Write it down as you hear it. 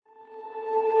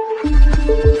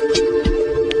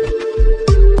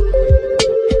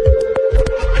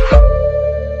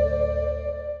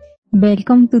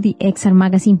Welcome to the XR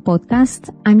Magazine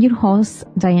podcast. I'm your host,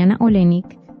 Diana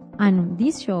Olenik, and on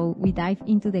this show, we dive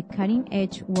into the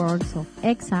cutting-edge worlds of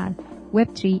XR,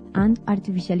 Web3, and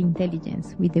artificial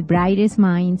intelligence with the brightest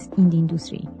minds in the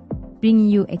industry, bringing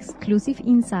you exclusive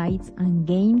insights and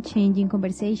game-changing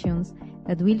conversations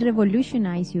that will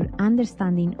revolutionize your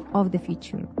understanding of the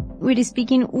future. We're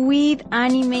speaking with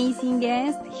an amazing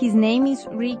guest. His name is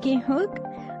Houck,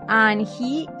 and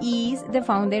he is the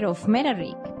founder of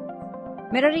Metaverse.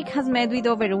 Metaverse has met with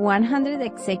over 100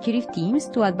 executive teams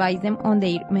to advise them on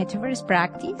their Metaverse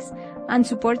practice and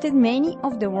supported many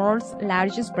of the world's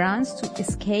largest brands to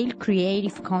scale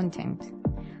creative content,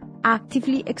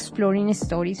 actively exploring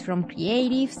stories from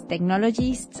creatives,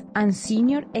 technologists, and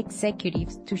senior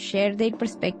executives to share their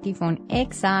perspective on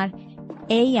XR,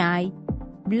 AI,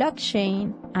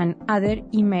 blockchain, and other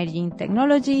emerging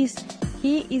technologies.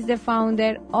 He is the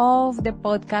founder of the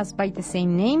podcast by the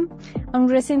same name, and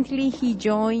recently he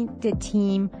joined the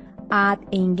team at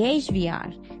Engage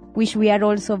VR, which we are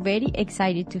also very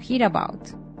excited to hear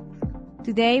about.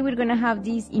 Today we're going to have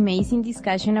this amazing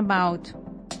discussion about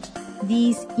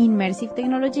these immersive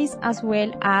technologies as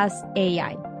well as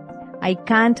AI. I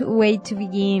can't wait to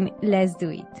begin. Let's do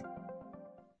it.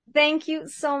 Thank you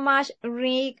so much,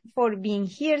 Rick, for being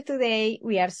here today.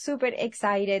 We are super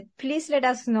excited. Please let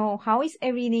us know, how is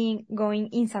everything going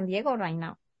in San Diego right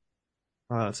now?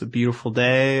 It's a beautiful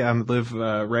day. I live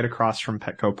right across from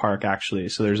Petco Park, actually.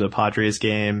 So there's a Padres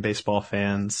game, baseball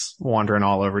fans wandering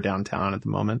all over downtown at the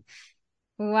moment.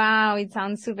 Wow, it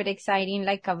sounds super exciting,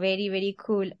 like a very, very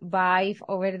cool vibe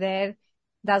over there.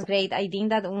 That's great. I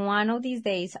think that one of these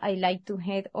days I like to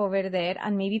head over there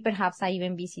and maybe perhaps I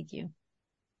even visit you.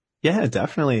 Yeah,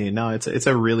 definitely. No, it's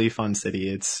a really fun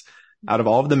city. It's out of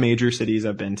all of the major cities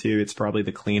I've been to, it's probably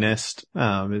the cleanest.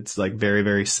 It's like very,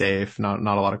 very safe. Not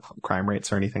a lot of crime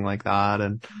rates or anything like that.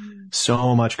 And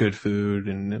so much good food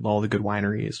and all the good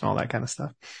wineries and all that kind of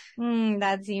stuff.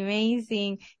 That's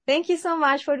amazing. Thank you so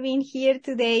much for being here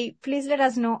today. Please let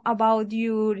us know about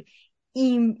your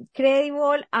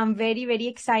incredible and very, very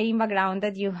exciting background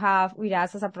that you have with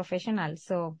us as a professional.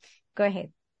 So go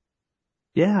ahead.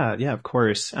 Yeah, of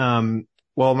course.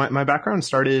 Well, my background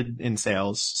started in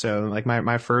sales. So like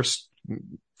my first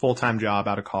full-time job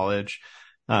out of college,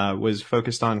 was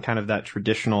focused on kind of that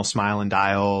traditional smile and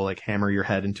dial, like hammer your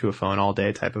head into a phone all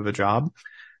day type of a job.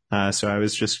 So I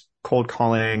was just cold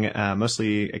calling,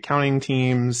 mostly accounting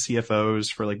teams,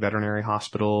 CFOs for like veterinary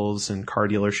hospitals and car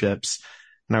dealerships.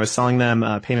 And I was selling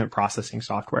them, payment processing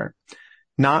software.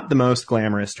 Not the most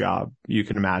glamorous job you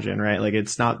can imagine, right? Like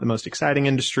it's not the most exciting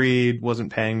industry,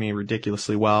 wasn't paying me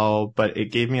ridiculously well, but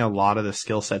it gave me a lot of the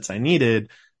skill sets I needed,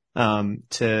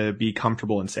 to be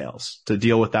comfortable in sales, to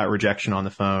deal with that rejection on the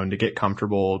phone, to get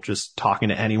comfortable just talking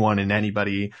to anyone and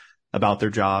anybody about their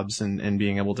jobs and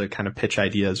being able to kind of pitch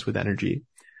ideas with energy.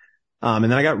 And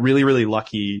then I got really, really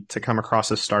lucky to come across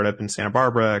a startup in Santa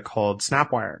Barbara called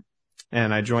Snapwire,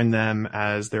 and I joined them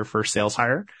as their first sales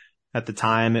hire. At the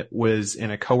time, it was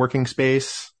in a co-working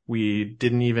space. We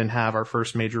didn't even have our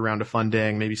first major round of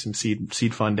funding, maybe some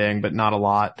seed funding, but not a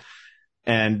lot.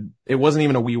 And it wasn't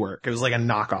even a WeWork. It was like a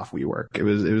knockoff WeWork. It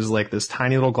was like this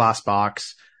tiny little glass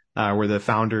box, where the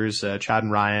founders, Chad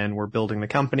and Ryan, were building the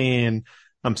company, and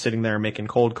I'm sitting there making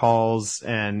cold calls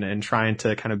and trying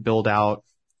to kind of build out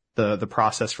the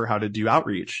process for how to do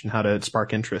outreach and how to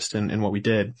spark interest in what we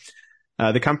did.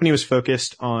 The company was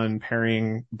focused on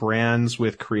pairing brands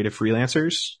with creative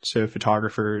freelancers, so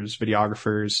photographers,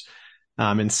 videographers,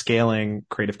 and scaling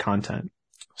creative content.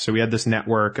 So we had this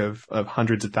network of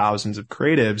hundreds of thousands of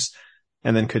creatives,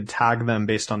 and then could tag them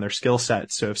based on their skill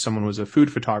sets. So if someone was a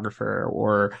food photographer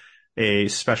or a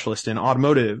specialist in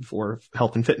automotive or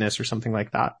health and fitness or something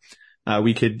like that,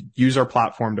 we could use our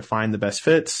platform to find the best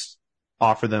fits,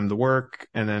 offer them the work,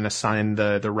 and then assign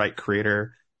the right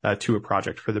creator to a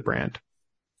project for the brand.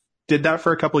 Did that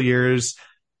for a couple of years,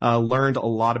 learned a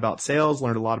lot about sales,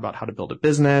 learned a lot about how to build a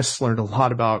business, learned a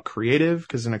lot about creative,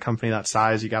 because in a company that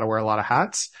size, you got to wear a lot of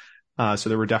hats. So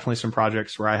there were definitely some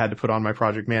projects where I had to put on my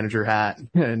project manager hat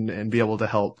and be able to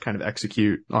help kind of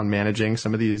execute on managing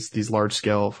some of these large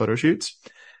scale photo shoots.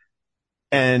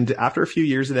 And after a few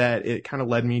years of that, it kind of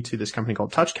led me to this company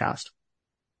called Touchcast.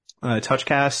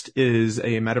 Touchcast is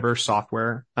a Metaverse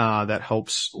software, that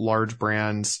helps large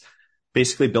brands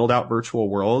basically build out virtual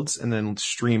worlds and then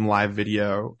stream live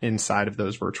video inside of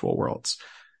those virtual worlds.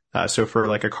 So for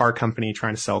like a car company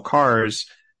trying to sell cars,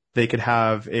 they could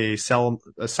have a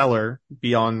seller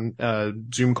be on a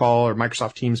Zoom call or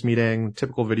Microsoft Teams meeting,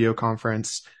 typical video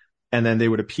conference, and then they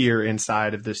would appear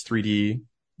inside of this 3D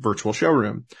virtual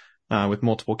showroom. with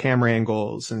multiple camera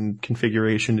angles and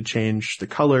configuration to change the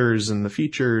colors and the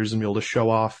features and be able to show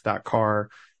off that car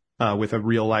with a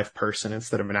real life person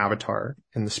instead of an avatar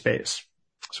in the space.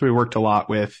 So we worked a lot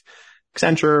with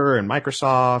Accenture and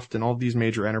Microsoft and all of these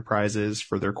major enterprises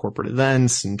for their corporate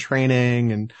events and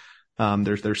training and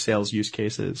their sales use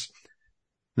cases.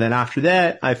 Then after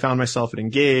that, I found myself at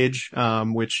Engage,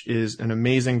 which is an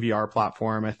amazing VR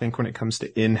platform. I think when it comes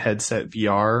to in-headset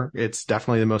VR, it's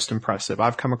definitely the most impressive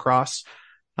I've come across.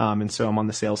 And so I'm on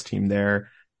the sales team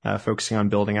there, focusing on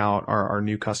building out our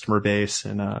new customer base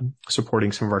and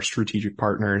supporting some of our strategic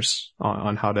partners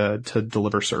on how to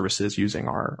deliver services using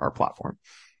our platform.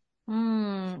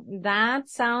 That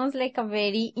sounds like a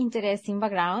very interesting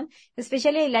background.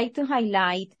 Especially I like to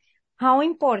highlight how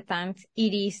important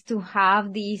it is to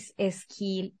have this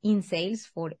skill in sales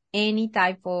for any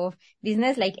type of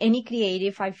business, like any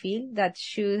creative, I feel that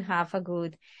should have a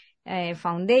good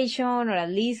foundation or at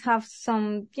least have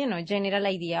some, general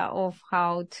idea of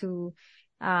how to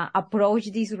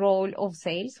approach this role of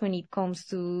sales when it comes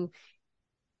to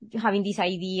having this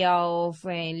idea of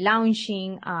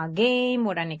launching a game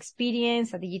or an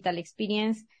experience, a digital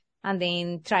experience, and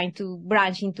then trying to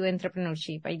branch into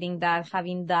entrepreneurship. I think that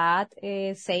having that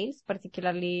sales,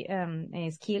 particularly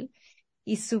skill,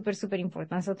 is super, super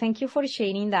important. So thank you for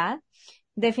sharing that.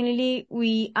 Definitely,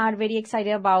 we are very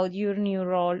excited about your new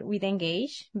role with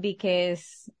Engage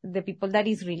because the people that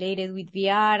is related with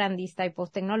VR and these type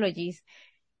of technologies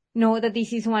know that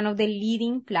this is one of the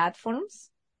leading platforms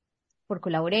for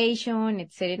collaboration,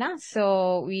 etc.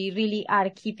 So we really are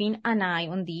keeping an eye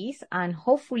on this, and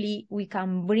hopefully we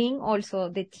can bring also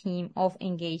the team of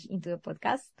Engage into the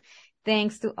podcast,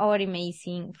 thanks to our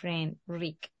amazing friend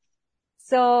Rick.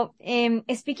 So,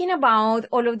 speaking about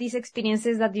all of these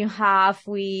experiences that you have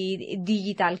with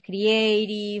digital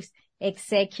creatives,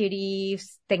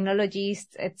 executives,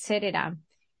 technologists, etc.,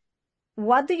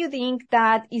 what do you think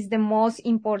that is the most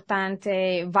important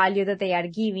value that they are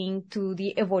giving to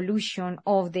the evolution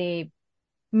of the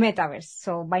metaverse?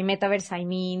 So by metaverse, I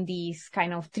mean this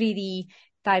kind of 3D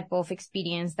type of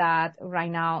experience that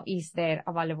right now is there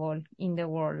available in the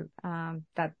world,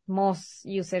 that most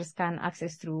users can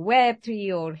access through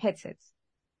Web3 or headsets.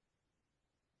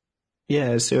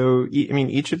 Yeah. So,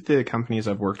 each of the companies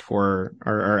I've worked for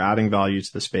are adding value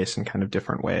to the space in kind of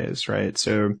different ways, right?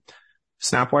 So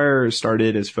Snapwire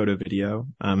started as photo video,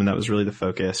 and that was really the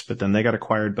focus, but then they got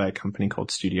acquired by a company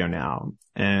called Studio Now.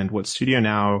 And what Studio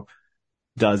Now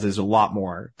does is a lot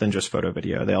more than just photo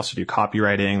video. They also do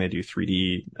copywriting, they do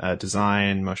 3D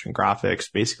design, motion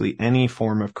graphics, basically any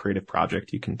form of creative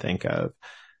project you can think of.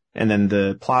 And then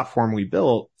the platform we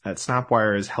built at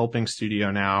Snapwire is helping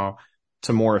Studio Now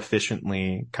to more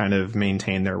efficiently kind of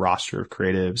maintain their roster of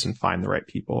creatives and find the right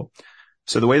people.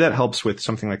 So the way that helps with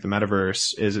something like the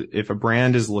metaverse is if a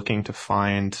brand is looking to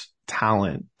find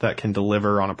talent that can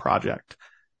deliver on a project,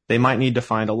 they might need to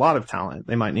find a lot of talent.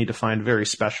 They might need to find very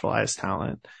specialized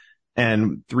talent.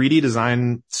 And 3D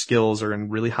design skills are in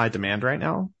really high demand right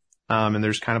now. And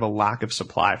there's kind of a lack of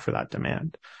supply for that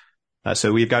demand.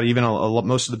 So we've got even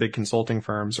most of the big consulting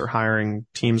firms are hiring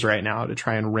teams right now to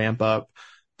try and ramp up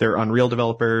their Unreal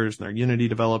developers and their Unity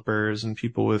developers and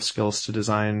people with skills to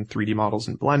design 3D models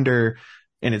in Blender.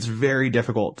 And it's very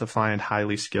difficult to find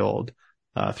highly skilled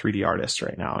 3D artists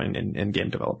right now and game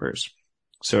developers.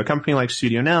 So a company like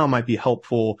Studio Now might be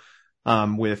helpful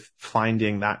with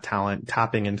finding that talent,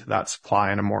 tapping into that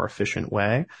supply in a more efficient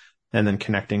way, and then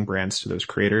connecting brands to those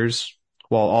creators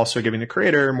while also giving the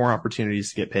creator more opportunities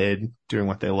to get paid doing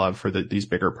what they love for these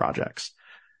bigger projects.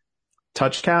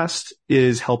 TouchCast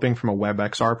is helping from a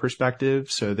WebXR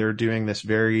perspective. So they're doing this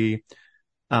very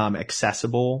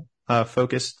accessible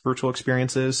focused virtual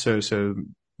experiences. So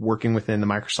working within the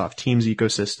Microsoft Teams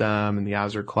ecosystem and the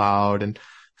Azure cloud and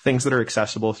things that are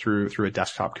accessible through a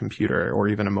desktop computer or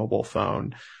even a mobile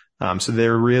phone. So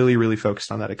they're really, really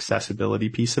focused on that accessibility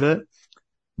piece of it.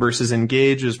 Versus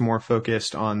Engage is more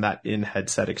focused on that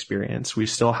in-headset experience. We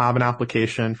still have an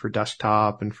application for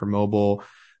desktop and for mobile,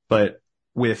 but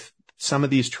with some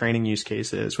of these training use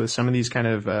cases, with some of these kind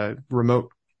of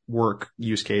remote work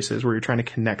use cases where you're trying to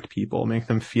connect people, make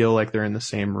them feel like they're in the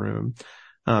same room,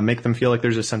 make them feel like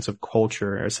there's a sense of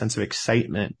culture, a sense of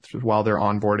excitement while they're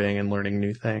onboarding and learning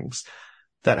new things.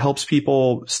 That helps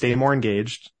people stay more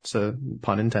engaged. So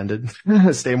pun intended,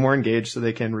 stay more engaged so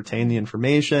they can retain the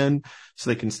information, so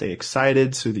they can stay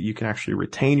excited so that you can actually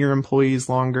retain your employees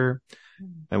longer.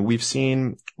 And we've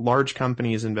seen large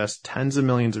companies invest tens of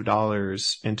millions of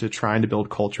dollars into trying to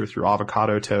build culture through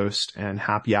avocado toast and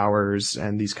happy hours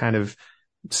and these kind of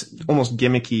almost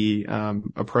gimmicky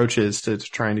approaches to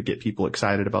trying to get people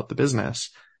excited about the business.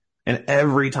 And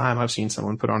every time I've seen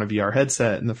someone put on a VR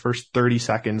headset, in the first 30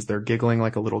 seconds, they're giggling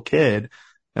like a little kid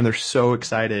and they're so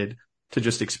excited to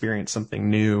just experience something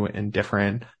new and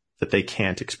different that they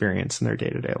can't experience in their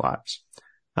day-to-day lives.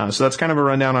 So that's kind of a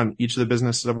rundown on each of the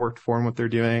businesses I've worked for and what they're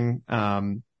doing.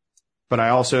 But I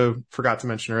also forgot to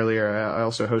mention earlier, I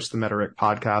also host the Metaverse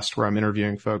podcast where I'm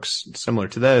interviewing folks similar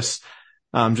to this,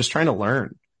 just trying to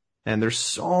learn. And there's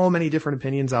so many different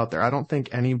opinions out there. I don't think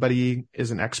anybody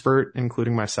is an expert,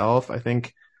 including myself. I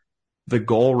think the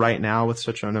goal right now with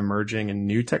such an emerging and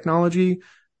new technology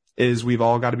is we've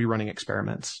all got to be running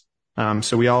experiments.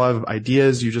 So we all have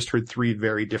ideas. You just heard 3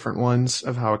 very different ones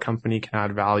of how a company can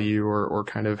add value or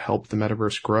kind of help the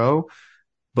metaverse grow,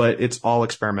 but it's all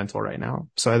experimental right now.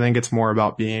 So I think it's more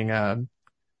about being an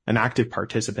active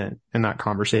participant in that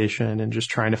conversation and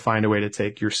just trying to find a way to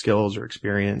take your skills or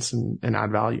experience and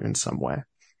add value in some way.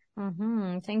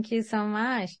 Thank you so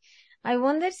much. I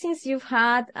wonder, since you've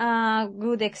had a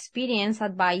good experience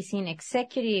advising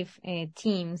executive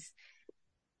teams,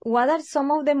 what are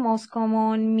some of the most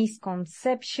common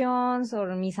misconceptions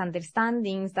or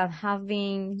misunderstandings that have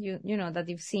been, that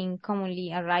you've seen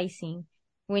commonly arising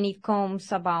when it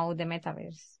comes about the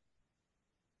metaverse?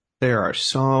 There are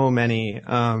so many.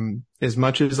 As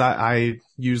much as I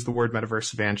use the word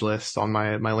metaverse evangelist on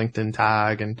my LinkedIn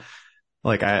tag and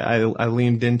like I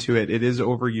leaned into it, it is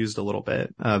overused a little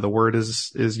bit. The word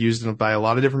is used by a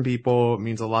lot of different people. It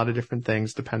means a lot of different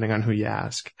things depending on who you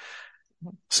ask.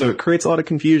 So it creates a lot of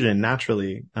confusion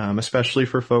naturally, especially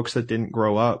for folks that didn't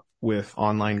grow up with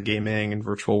online gaming and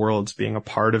virtual worlds being a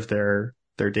part of their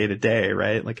day to day,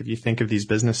 right? Like if you think of these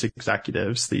business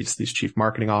executives, these chief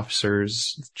marketing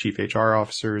officers, chief HR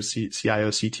officers,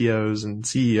 CIOs, CTOs, and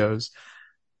CEOs,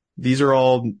 these are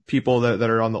all people that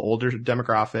are on the older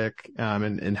demographic,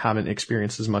 and haven't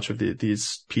experienced as much of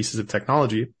these pieces of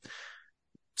technology.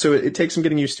 So it takes some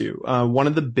getting used to. One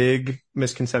of the big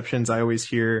misconceptions I always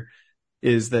hear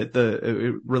is that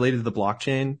related to the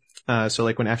blockchain. So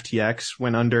like when FTX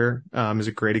went under, is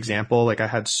a great example. Like I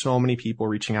had so many people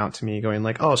reaching out to me going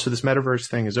like, oh, so this metaverse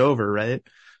thing is over, right?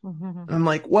 And I'm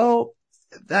like, well,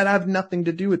 that had nothing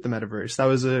to do with the metaverse. That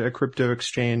was a crypto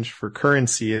exchange for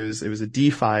currency. It was a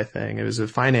DeFi thing. It was a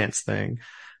finance thing.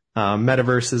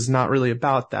 Metaverse is not really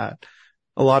about that.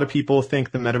 A lot of people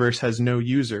think the metaverse has no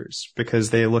users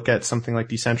because they look at something like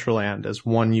Decentraland as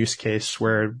one use case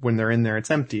where when they're in there,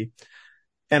 it's empty.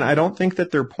 And I don't think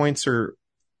that their points are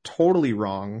totally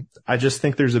wrong. I just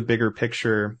think there's a bigger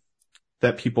picture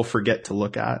that people forget to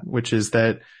look at, which is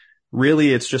that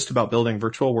really it's just about building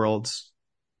virtual worlds,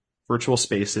 virtual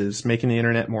spaces, making the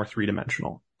internet more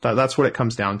three-dimensional. That's what it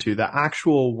comes down to. The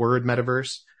actual word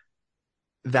metaverse,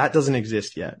 that doesn't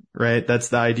exist yet, right? That's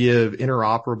the idea of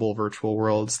interoperable virtual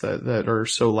worlds that are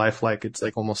so lifelike. It's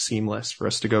like almost seamless for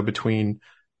us to go between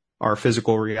our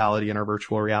physical reality and our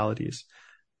virtual realities.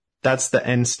 That's the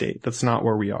end state. That's not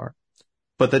where we are.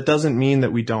 But that doesn't mean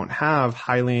that we don't have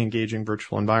highly engaging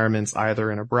virtual environments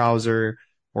either in a browser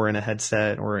or in a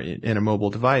headset or in a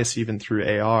mobile device, even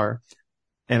through AR.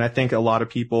 And I think a lot of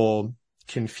people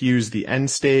confuse the end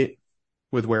state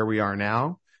with where we are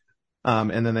now.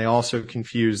 And then they also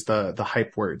confuse the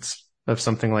hype words of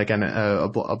something like a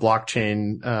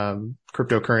blockchain,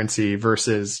 cryptocurrency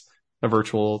versus a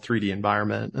virtual 3D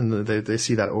environment. And they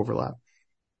see that overlap.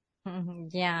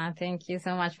 Yeah, thank you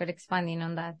so much for expanding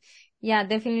on that. Yeah,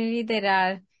 definitely there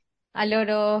are a lot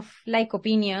of like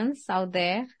opinions out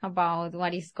there about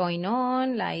what is going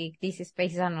on, like these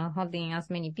spaces are not holding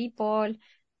as many people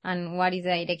and what is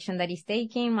the direction that is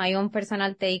taking. My own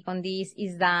personal take on this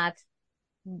is that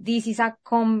this is a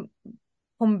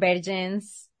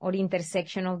convergence or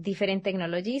intersection of different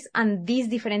technologies, and these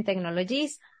different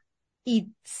technologies, it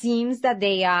seems that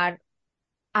they are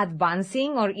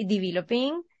advancing or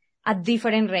developing at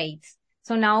different rates.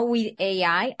 So now with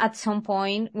AI, at some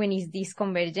point when is this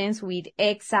convergence with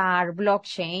XR,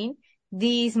 blockchain,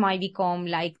 this might become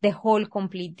like the whole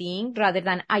complete thing rather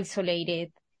than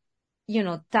isolated,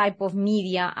 type of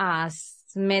media as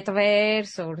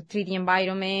metaverse or 3D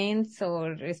environments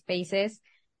or spaces.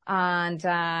 And,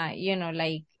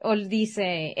 like all these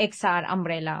XR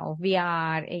umbrella of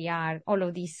VR, AR, all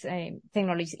of these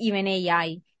technologies, even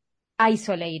AI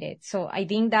isolated. So I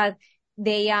think that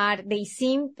they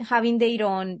seem having their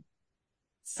own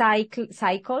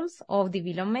cycles of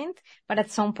development, but at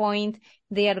some point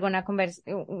they are going to converge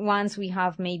once we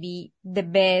have maybe the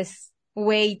best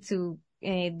way to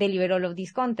deliver all of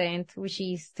this content, which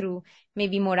is through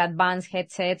maybe more advanced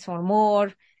headsets or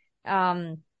more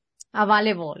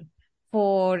available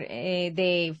for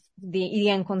the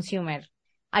end consumer.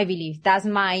 I believe that's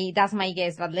my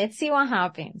guess, but let's see what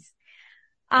happens.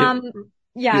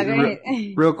 Yeah, go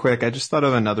ahead. Real quick, I just thought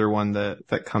of another one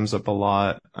that comes up a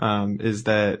lot, is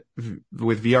that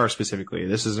with VR specifically,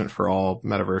 this isn't for all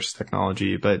metaverse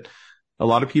technology, but a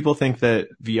lot of people think that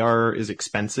VR is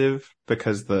expensive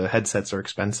because the headsets are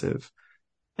expensive.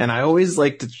 And I always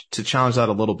like to challenge that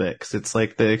a little bit because it's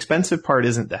like the expensive part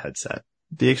isn't the headset.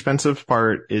 The expensive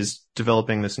part is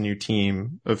developing this new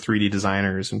team of 3D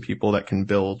designers and people that can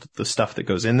build the stuff that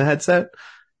goes in the headset.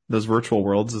 Those virtual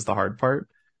worlds is the hard part.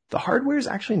 The hardware is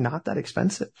actually not that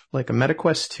expensive. Like a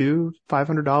MetaQuest 2,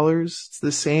 $500. It's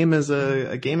the same as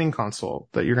a gaming console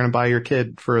that you're going to buy your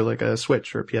kid for like a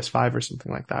Switch or a PS5 or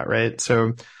something like that, right?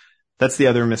 So that's the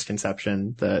other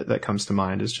misconception that comes to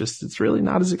mind is just it's really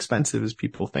not as expensive as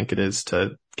people think it is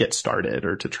to get started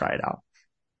or to try it out.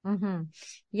 Mm-hmm.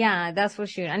 Yeah, that's for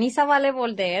sure. And it's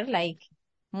available there, like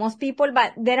most people,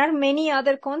 but there are many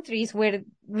other countries where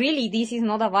really this is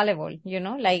not available,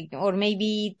 like, or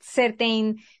maybe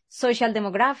certain social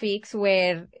demographics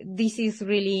where this is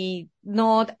really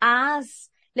not as,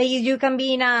 like you can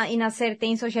be in a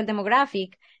certain social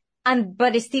demographic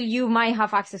but still you might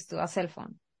have access to a cell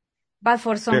phone. But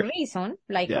for some reason,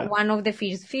 like one of the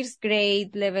first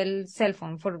grade level cell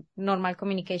phone for normal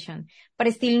communication,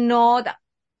 but still not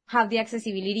have the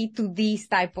accessibility to this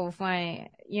type of,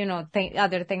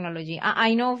 other technology.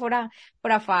 I know for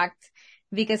a fact,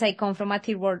 because I come from a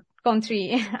third world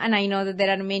country and I know that there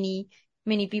are many,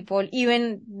 many people,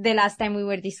 even the last time we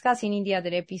were discussing in the other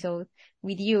episode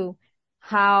with you,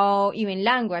 how even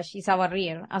language is a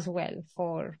barrier as well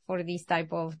for these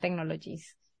type of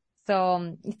technologies.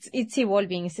 So it's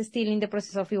evolving. It's still in the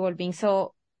process of evolving.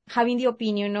 So having the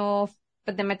opinion of,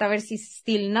 but the metaverse is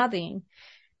still nothing.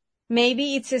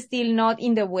 Maybe it's still not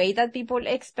in the way that people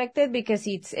expected because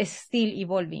it's still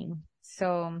evolving.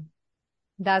 So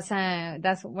that's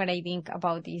what I think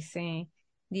about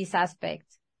this aspect.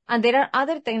 And there are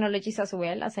other technologies as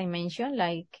well, as I mentioned,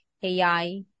 like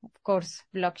AI, of course,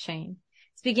 blockchain.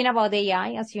 Speaking about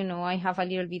AI, as you know, I have a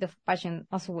little bit of passion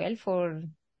as well for,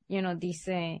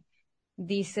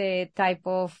 this type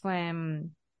of,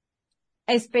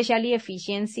 especially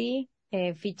efficiency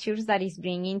features that is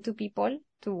bringing to people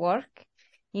to work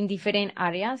in different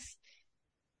areas.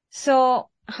 So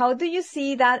how do you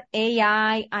see that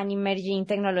AI and emerging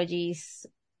technologies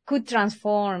could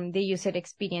transform the user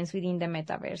experience within the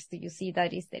metaverse? Do you see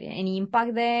that is there any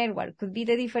impact there? What could be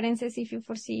the differences if you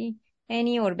foresee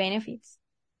any or benefits?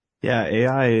 Yeah,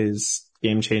 AI is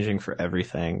game changing for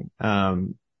everything.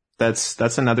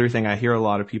 That's another thing I hear a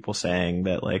lot of people saying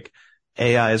that like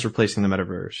AI is replacing the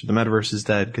metaverse. The metaverse is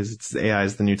dead because AI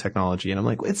is the new technology. And I'm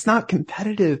like, it's not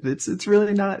competitive. It's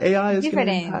really not. AI is going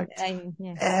to impact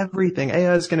everything.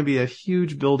 AI is going to be a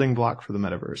huge building block for the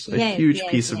metaverse, a huge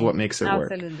piece of what makes it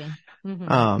work. Absolutely.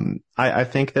 Mm-hmm. I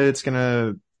think that it's going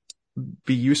to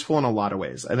be useful in a lot of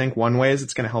ways. I think one way is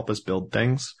it's going to help us build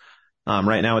things.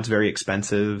 Right now it's very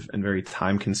expensive and very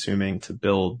time consuming to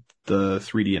build the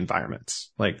 3D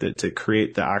environments, like to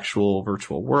create the actual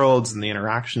virtual worlds and the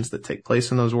interactions that take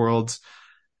place in those worlds.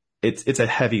 It's a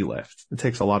heavy lift. It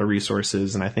takes a lot of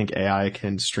resources. And I think AI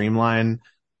can streamline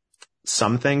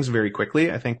some things very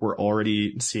quickly. I think we're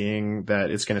already seeing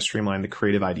that it's going to streamline the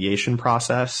creative ideation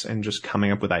process and just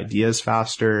coming up with ideas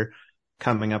faster,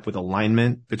 coming up with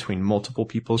alignment between multiple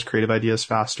people's creative ideas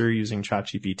faster using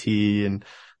ChatGPT and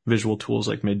visual tools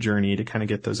like Midjourney to kind of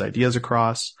get those ideas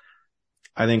across.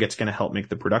 I think it's going to help make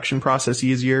the production process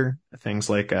easier. Things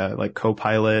like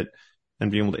Copilot and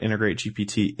being able to integrate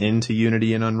GPT into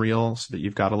Unity and Unreal so that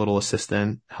you've got a little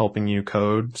assistant helping you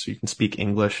code so you can speak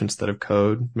English instead of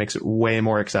code makes it way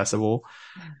more accessible.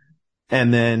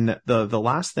 And then the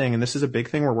last thing, and this is a big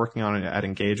thing we're working on at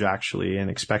Engage actually, and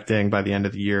expecting by the end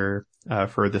of the year,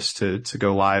 for this to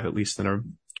go live, at least in a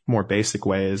more basic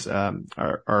way, is,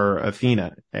 our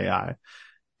Athena AI.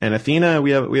 And Athena,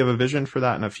 we have a vision for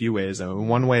that in a few ways. And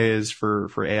one way is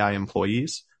for AI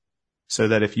employees, so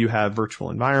that if you have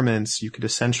virtual environments, you could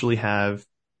essentially have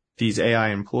these AI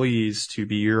employees to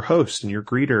be your host and your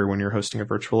greeter when you're hosting a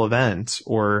virtual event,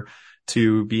 or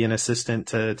to be an assistant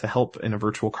to help in a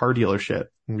virtual car dealership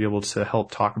and be able to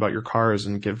help talk about your cars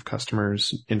and give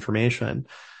customers information,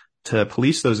 to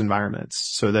police those environments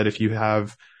so that if you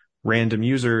have random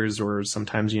users, or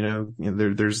sometimes,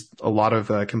 there's a lot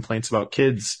of complaints about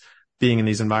kids being in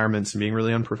these environments and being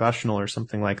really unprofessional or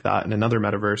something like that in another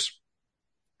metaverse.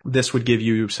 This would give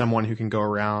you someone who can go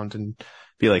around and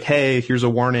be like, hey, here's a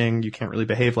warning. You can't really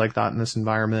behave like that in this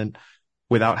environment,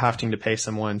 without having to pay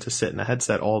someone to sit in a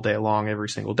headset all day long every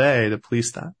single day to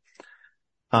police that.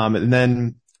 And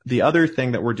then the other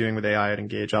thing that we're doing with AI at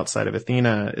Engage outside of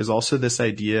Athena is also this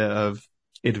idea of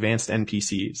advanced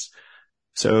NPCs.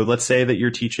 So let's say that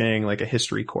you're teaching like a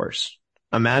history course.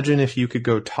 Imagine if you could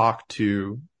go talk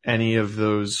to any of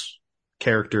those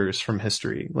characters from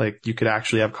history. Like you could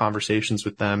actually have conversations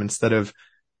with them instead of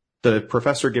the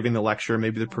professor giving the lecture.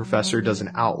 Maybe the professor does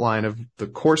an outline of the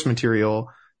course material,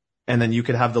 and then you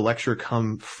could have the lecture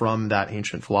come from that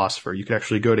ancient philosopher. You could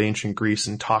actually go to ancient Greece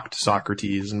and talk to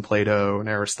Socrates and Plato and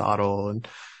Aristotle. And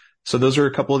so those are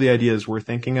a couple of the ideas we're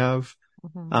thinking of.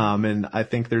 And I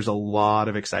think there's a lot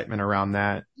of excitement around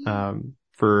that,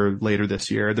 for later this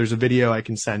year. There's a video I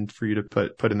can send for you to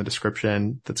put in the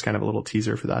description. That's kind of a little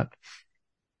teaser for that.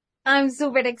 I'm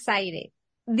super excited.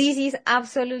 This is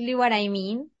absolutely what I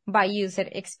mean by user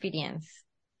experience.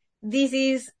 This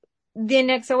is the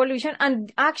next evolution.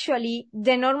 And actually,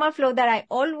 the normal flow that I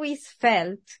always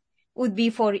felt would be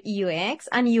for UX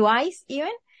and UIs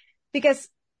even, because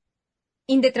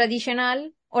in the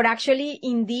traditional, or actually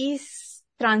in this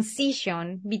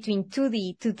transition between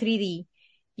 2D to 3D,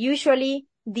 usually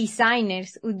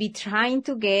designers would be trying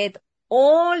to get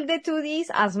all the 2Ds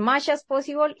as much as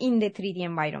possible in the 3D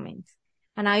environment.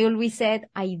 And I always said,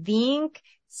 I think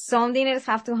something else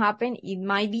have to happen. It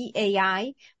might be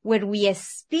AI, where we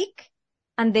speak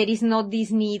and there is not this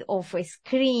need of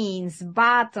screens,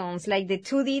 buttons, like the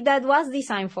 2D that was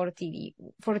designed for 3D,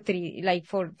 for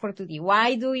 2D.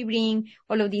 Why do we bring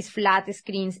all of these flat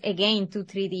screens again to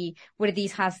 3D where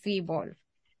this has to evolve?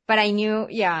 But I knew,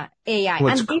 AI. And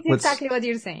this is exactly what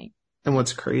you're saying. And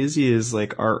what's crazy is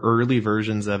like our early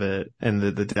versions of it and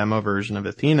the demo version of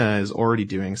Athena is already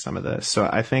doing some of this. So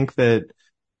I think that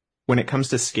when it comes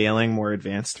to scaling more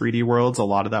advanced 3D worlds, a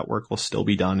lot of that work will still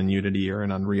be done in Unity or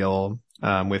in Unreal,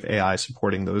 with AI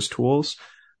supporting those tools.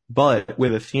 But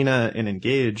with Athena and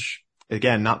Engage,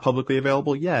 again, not publicly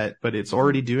available yet, but it's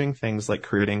already doing things like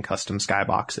creating custom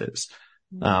skyboxes,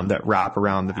 that wrap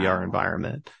around the VR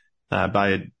environment,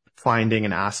 by finding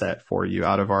an asset for you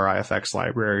out of our IFX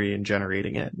library and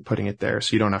generating it and putting it there.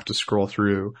 So you don't have to scroll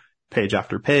through page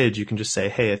after page. You can just say,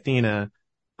 hey, Athena,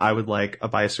 I would like a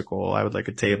bicycle. I would like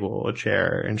a table, a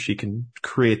chair. And she can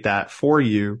create that for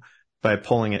you by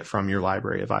pulling it from your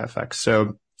library of IFX.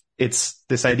 So it's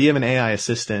this idea of an AI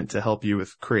assistant to help you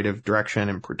with creative direction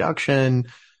and production,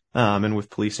 and with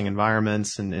policing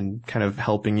environments and kind of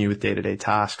helping you with day-to-day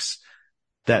tasks.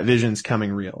 That vision's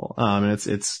coming real. And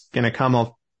it's going to come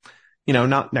up,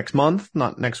 not next month,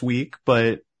 not next week,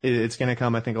 but it's going to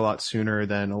come, I think, a lot sooner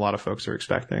than a lot of folks are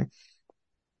expecting.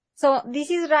 So this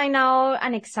is right now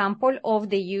an example of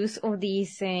the use of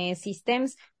these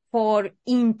systems for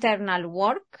internal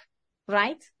work,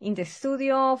 right? In the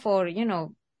studio for,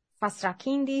 fast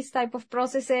tracking these type of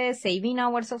processes, saving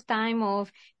hours of time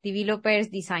of developers,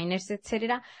 designers,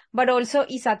 etc. But also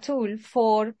is a tool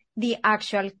for the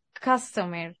actual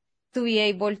customer to be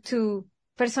able to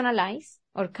personalize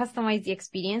or customize the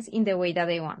experience in the way that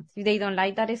they want. If they don't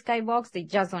like that skybox, they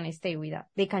just don't stay with that.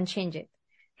 They can change it,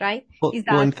 right? Is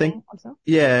that also?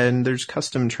 Yeah, and there's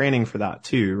custom training for that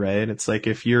too, right? It's like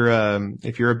if you're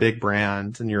a big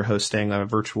brand and you're hosting a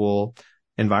virtual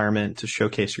environment to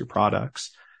showcase your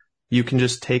products, you can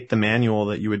just take the manual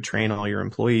that you would train all your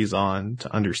employees on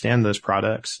to understand those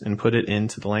products and put it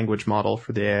into the language model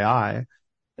for the AI.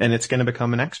 And it's going to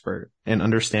become an expert in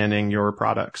understanding your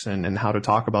products and how to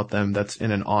talk about them. That's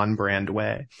in an on-brand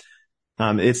way.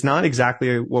 It's not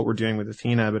exactly what we're doing with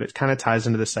Athena, but it kind of ties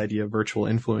into this idea of virtual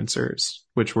influencers,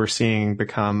 which we're seeing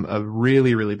become a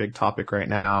really, really big topic right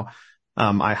now.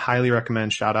 I highly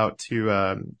recommend shout out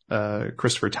to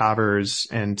Christopher Tavers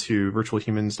and to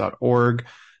virtualhumans.org.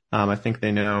 I think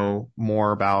they know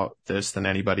more about this than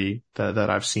anybody that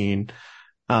I've seen.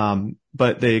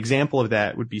 But the example of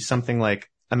that would be something like,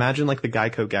 imagine like the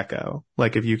Geico Gecko.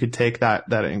 Like if you could take that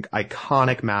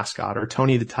iconic mascot or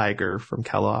Tony the Tiger from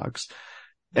Kellogg's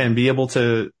and be able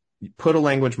to put a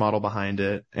language model behind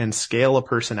it and scale a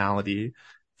personality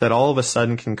that all of a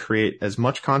sudden can create as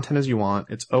much content as you want.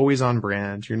 It's always on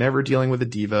brand. You're never dealing with a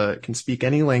diva. It can speak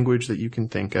any language that you can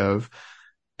think of,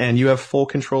 and you have full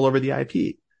control over the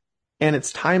IP. And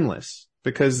it's timeless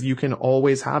because you can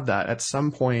always have that. At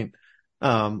some point,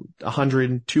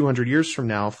 100, 200 years from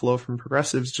now, flow from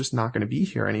progressive's just not going to be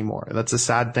here anymore. That's a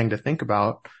sad thing to think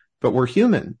about, but we're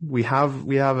human. We have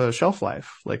a shelf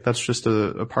life. Like that's just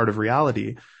a part of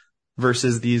reality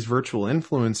versus these virtual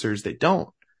influencers. They don't.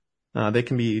 They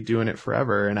can be doing it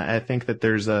forever. And I think that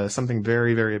there's something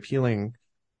very, very appealing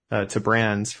to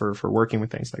brands for working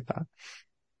with things like that.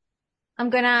 I'm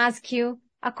going to ask you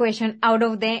a question out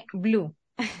of the blue.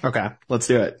 Okay, let's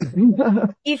do it.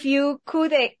 If you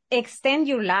could extend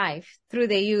your life through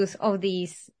the use of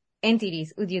these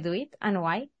entities, would you do it, and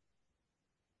why?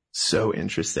 So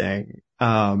interesting.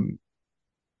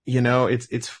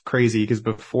 It's crazy because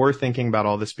before thinking about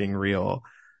all this being real,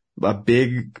 a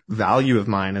big value of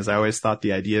mine is I always thought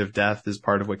the idea of death is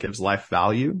part of what gives life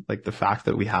value. Like the fact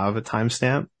that we have a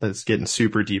timestamp. That's getting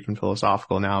super deep and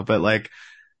philosophical now, but like,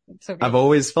 It's okay. I've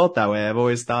always felt that way. I've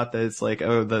always thought that it's like,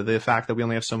 oh, the fact that we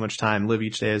only have so much time, live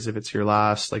each day as if it's your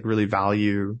last, like really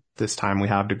value this time we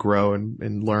have to grow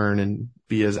and learn and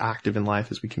be as active in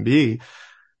life as we can be.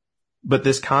 But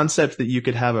this concept that you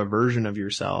could have a version of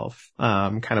yourself,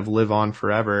 kind of live on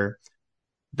forever,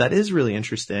 that is really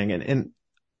interesting. And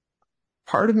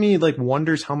part of me like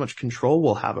wonders how much control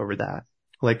we'll have over that.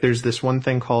 Like there's this one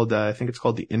thing called, I think it's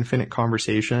called the infinite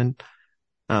conversation.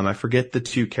 I forget the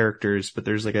two characters, but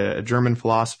there's like a German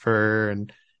philosopher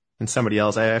and somebody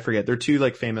else. I forget. They're two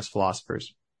like famous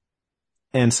philosophers.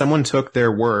 And someone took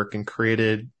their work and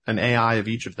created an AI of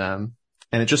each of them.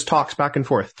 And it just talks back and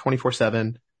forth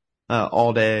 24/7,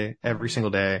 all day, every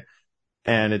single day.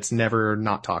 And it's never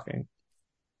not talking.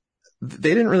 They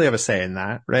didn't really have a say in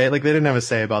that, right? Like they didn't have a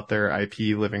say about their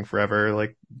IP living forever,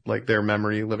 like their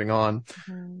memory living on.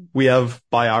 Mm-hmm. We have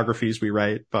biographies we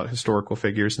write about historical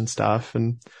figures and stuff.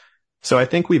 And so I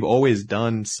think we've always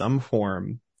done some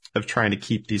form of trying to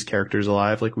keep these characters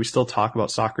alive. Like we still talk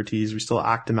about Socrates. We still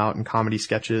act him out in comedy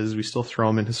sketches. We still throw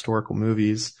him in historical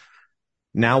movies.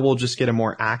 Now we'll just get a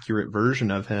more accurate version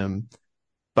of him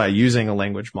by using a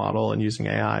language model and using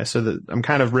AI. So that I'm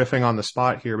kind of riffing on the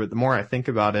spot here, but the more I think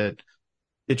about it,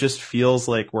 it just feels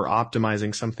like we're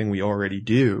optimizing something we already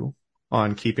do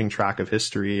on keeping track of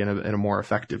history in a more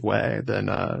effective way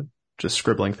than just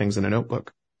scribbling things in a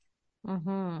notebook.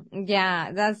 Mm-hmm.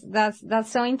 Yeah,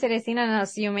 that's so interesting. And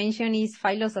as you mentioned, it's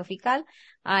philosophical.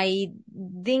 I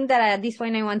think that at this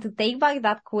point I want to take back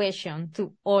that question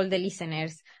to all the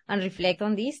listeners and reflect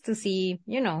on this to see,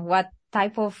 what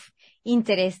type of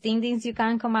interesting things you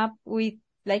can come up with,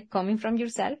 like coming from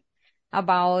yourself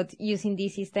about using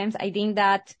these systems. I think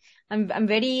that I'm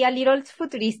very a little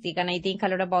futuristic, and I think a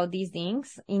lot about these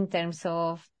things in terms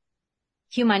of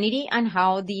humanity and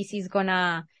how this is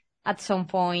gonna at some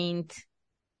point,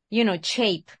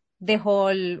 shape the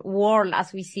whole world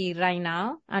as we see it right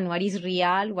now, and what is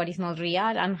real, what is not real,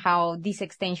 and how this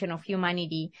extension of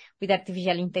humanity with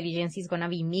artificial intelligence is gonna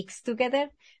be mixed together.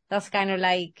 That's kind of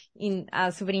like in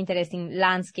a super interesting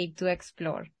landscape to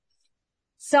explore.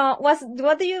 So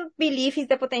what do you believe is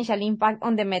the potential impact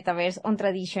on the metaverse on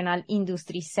traditional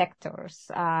industry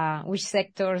sectors? Which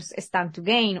sectors stand to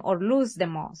gain or lose the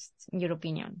most, in your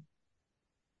opinion?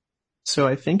 So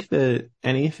I think that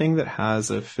anything that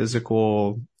has a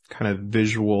physical kind of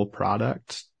visual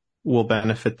product will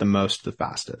benefit the most the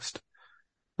fastest.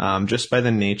 Just by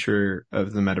the nature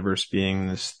of the metaverse being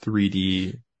this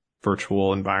 3D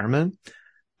virtual environment.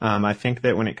 I think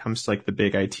that when it comes to like the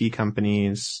big IT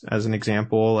companies, as an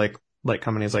example, like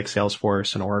companies like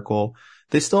Salesforce and Oracle,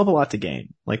 they still have a lot to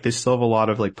gain. Like they still have a lot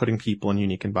of like putting people in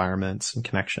unique environments and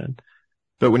connection.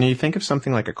 But when you think of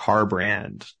something like a car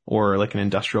brand or like an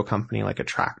industrial company like a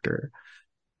tractor,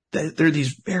 there are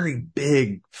these very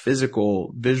big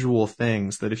physical visual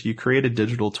things that if you create a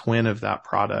digital twin of that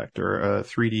product or a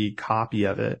 3D copy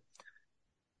of it,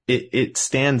 it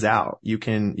stands out. You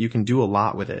can do a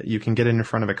lot with it. You can get it in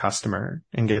front of a customer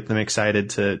and get them excited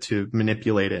to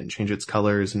manipulate it and change its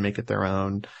colors and make it their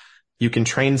own. You can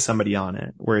train somebody on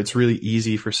it where it's really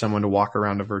easy for someone to walk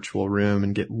around a virtual room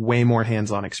and get way more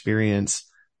hands-on experience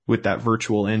with that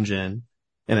virtual engine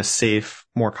in a safe,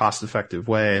 more cost-effective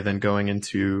way than going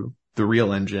into the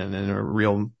real engine in a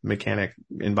real mechanic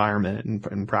environment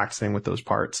and practicing with those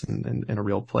parts in a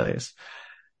real place.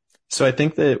 So I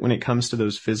think that when it comes to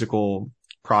those physical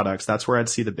products, that's where I'd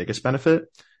see the biggest benefit.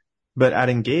 But at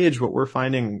Engage, what we're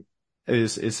finding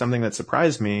is something that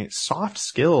surprised me. Soft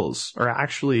skills are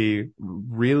actually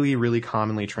really, really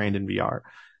commonly trained in VR.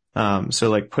 So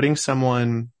like putting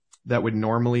someone that would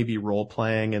normally be role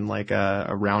playing in like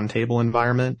a round table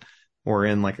environment or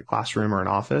in like a classroom or an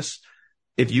office,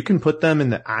 if you can put them in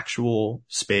the actual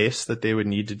space that they would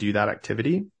need to do that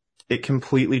activity, it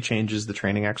completely changes the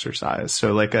training exercise.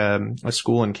 So like a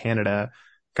school in Canada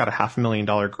got a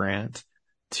 $500,000 grant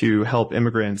to help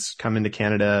immigrants come into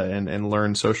Canada and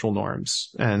learn social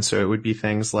norms. And so it would be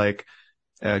things like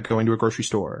going to a grocery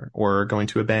store or going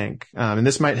to a bank. And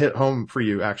this might hit home for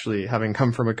you, actually, having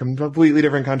come from a completely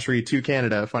different country to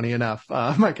Canada, funny enough.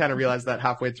 I kind of realized that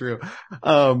halfway through.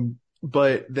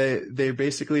 But they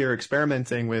basically are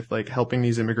experimenting with like helping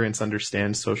these immigrants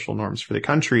understand social norms for the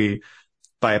country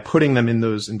by putting them in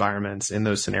those environments, in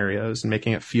those scenarios, and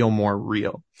making it feel more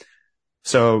real.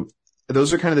 So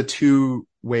those are kind of the two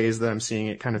ways that I'm seeing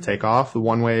it kind of take off. The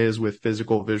one way is with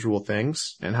physical visual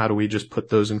things, and how do we just put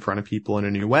those in front of people in a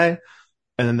new way?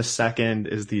 And then the second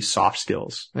is the soft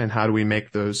skills, and how do we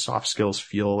make those soft skills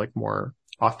feel like more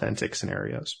authentic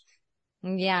scenarios?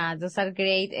 Yeah, those are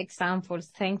great examples.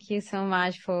 Thank you so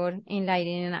much for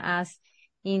enlightening us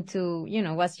into,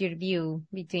 what's your view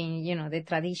between, the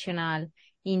traditional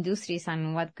industries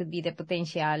and what could be the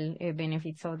potential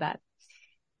benefits of that.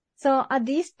 So at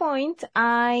this point,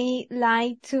 I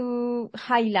like to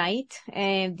highlight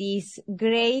these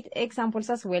great examples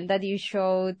as well that you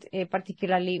showed,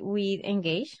 particularly with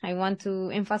Engage. I want to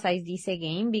emphasize this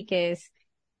again because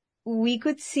we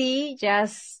could see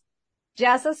just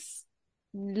as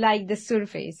like the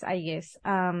surface, I guess,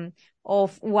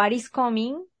 of what is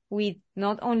coming with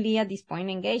not only at this point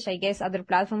Engage. I guess other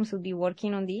platforms will be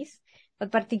working on this,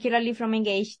 but particularly from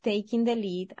Engage taking the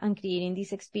lead and creating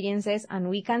these experiences. And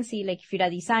we can see, like, if you're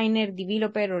a designer,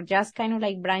 developer, or just kind of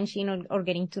like branching or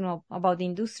getting to know about the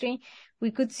industry, we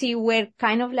could see where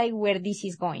this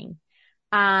is going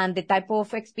and the type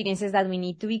of experiences that we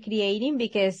need to be creating,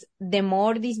 because the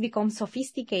more this becomes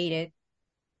sophisticated,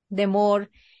 the more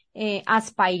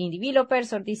aspiring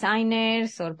developers or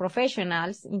designers or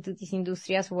professionals into this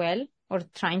industry as well, or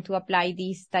trying to apply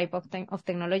these type of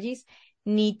technologies,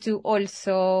 need to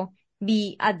also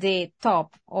be at the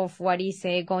top of what is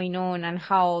going on and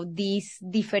how these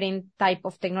different type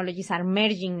of technologies are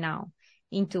merging now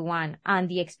into one, and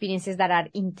the experiences that are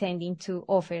intending to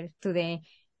offer to the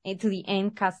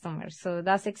end customer. So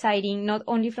that's exciting, not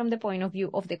only from the point of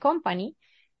view of the company,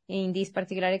 in this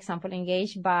particular example,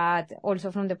 Engage, but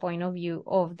also from the point of view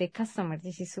of the customer.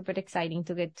 This is super exciting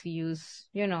to get to use,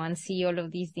 and see all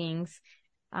of these things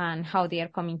and how they are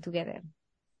coming together.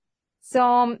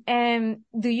 So,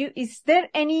 is there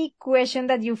any question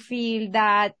that you feel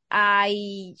that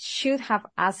I should have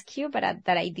asked you, but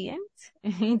that I didn't?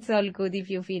 It's all good if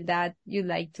you feel that you'd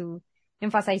like to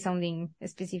emphasize something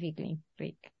specifically,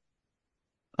 Rick.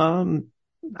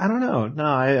 I don't know. No,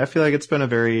 I feel like it's been a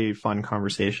very fun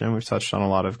conversation. We've touched on a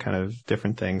lot of kind of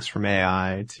different things, from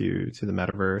AI to the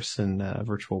metaverse and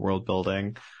virtual world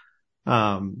building.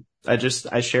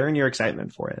 I share in your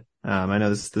excitement for it. I know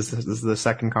this is the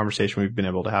second conversation we've been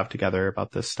able to have together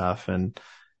about this stuff. And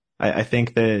I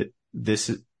think that this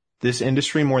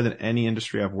industry, more than any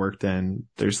industry I've worked in,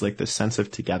 there's like this sense of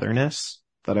togetherness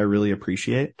that I really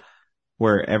appreciate,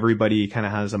 where everybody kind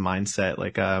of has a mindset,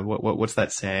 like, what's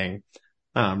that saying?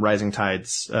 Rising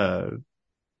tides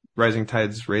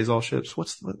raise all ships.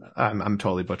 I'm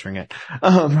totally butchering it.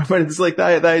 But it's like the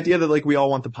idea that, like, we all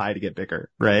want the pie to get bigger,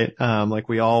 right? Like,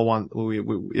 we all want,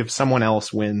 if someone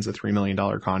else wins a $3 million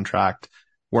contract,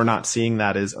 we're not seeing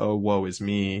that as, oh, woe is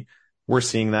me. We're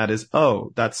seeing that as,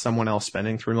 oh, that's someone else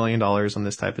spending $3 million on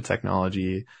this type of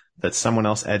technology. That's someone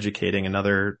else educating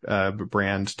another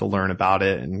brand to learn about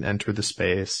it and enter the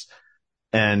space.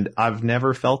 And I've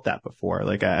never felt that before.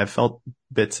 Like, I've felt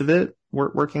bits of it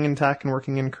working in tech and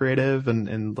working in creative,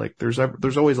 and like there's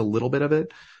always a little bit of it.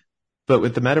 But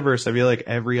with the metaverse, I feel like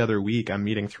every other week I'm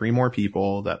meeting 3 more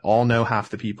people that all know half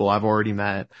the people I've already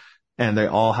met, and they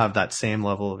all have that same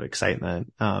level of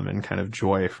excitement and kind of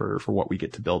joy for what we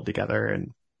get to build together.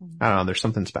 And I don't know, there's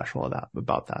something special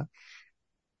about that.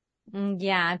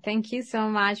 Yeah, thank you so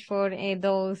much for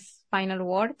those final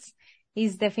words.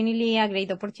 It's definitely a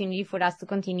great opportunity for us to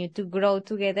continue to grow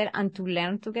together and to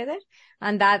learn together.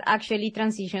 And that actually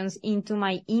transitions into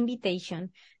my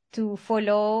invitation to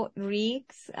follow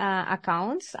Rick's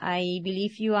accounts. I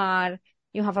believe you have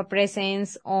a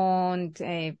presence on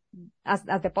as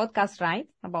the podcast, right,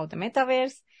 about the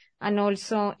metaverse, and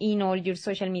also in all your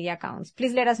social media accounts.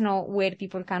 Please let us know where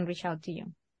people can reach out to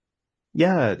you.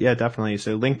 Yeah, definitely.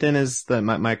 So LinkedIn is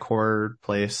my core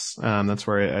place. That's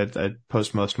where I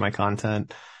post most of my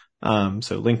content.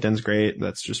 So LinkedIn's great.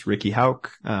 That's just Ricky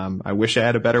Houck. I wish I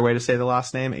had a better way to say the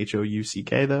last name,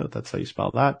 Houck though. That's how you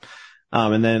spell that.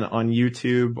 And then on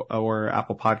YouTube or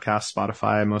Apple Podcasts,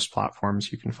 Spotify, most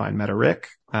platforms, you can find Meta Rick,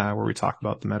 where we talk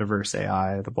about the metaverse,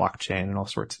 AI, the blockchain, and all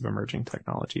sorts of emerging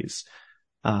technologies.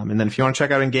 And then if you want to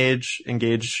check out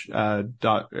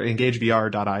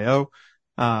engagevr.io,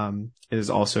 is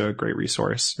also a great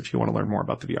resource if you want to learn more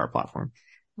about the VR platform.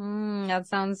 That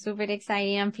sounds super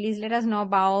exciting. And please let us know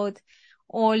about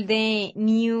all the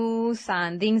news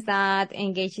and things that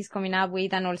Engage is coming up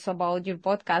with, and also about your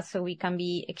podcast, so we can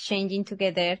be exchanging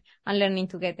together and learning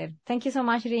together. Thank you so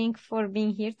much, Rink, for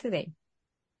being here today.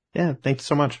 Yeah, thank you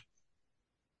so much.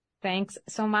 Thanks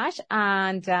so much.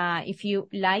 And if you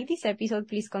like this episode,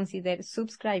 please consider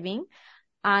subscribing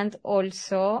and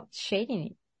also sharing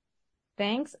it.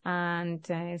 Thanks, and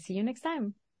see you next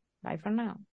time. Bye for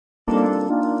now.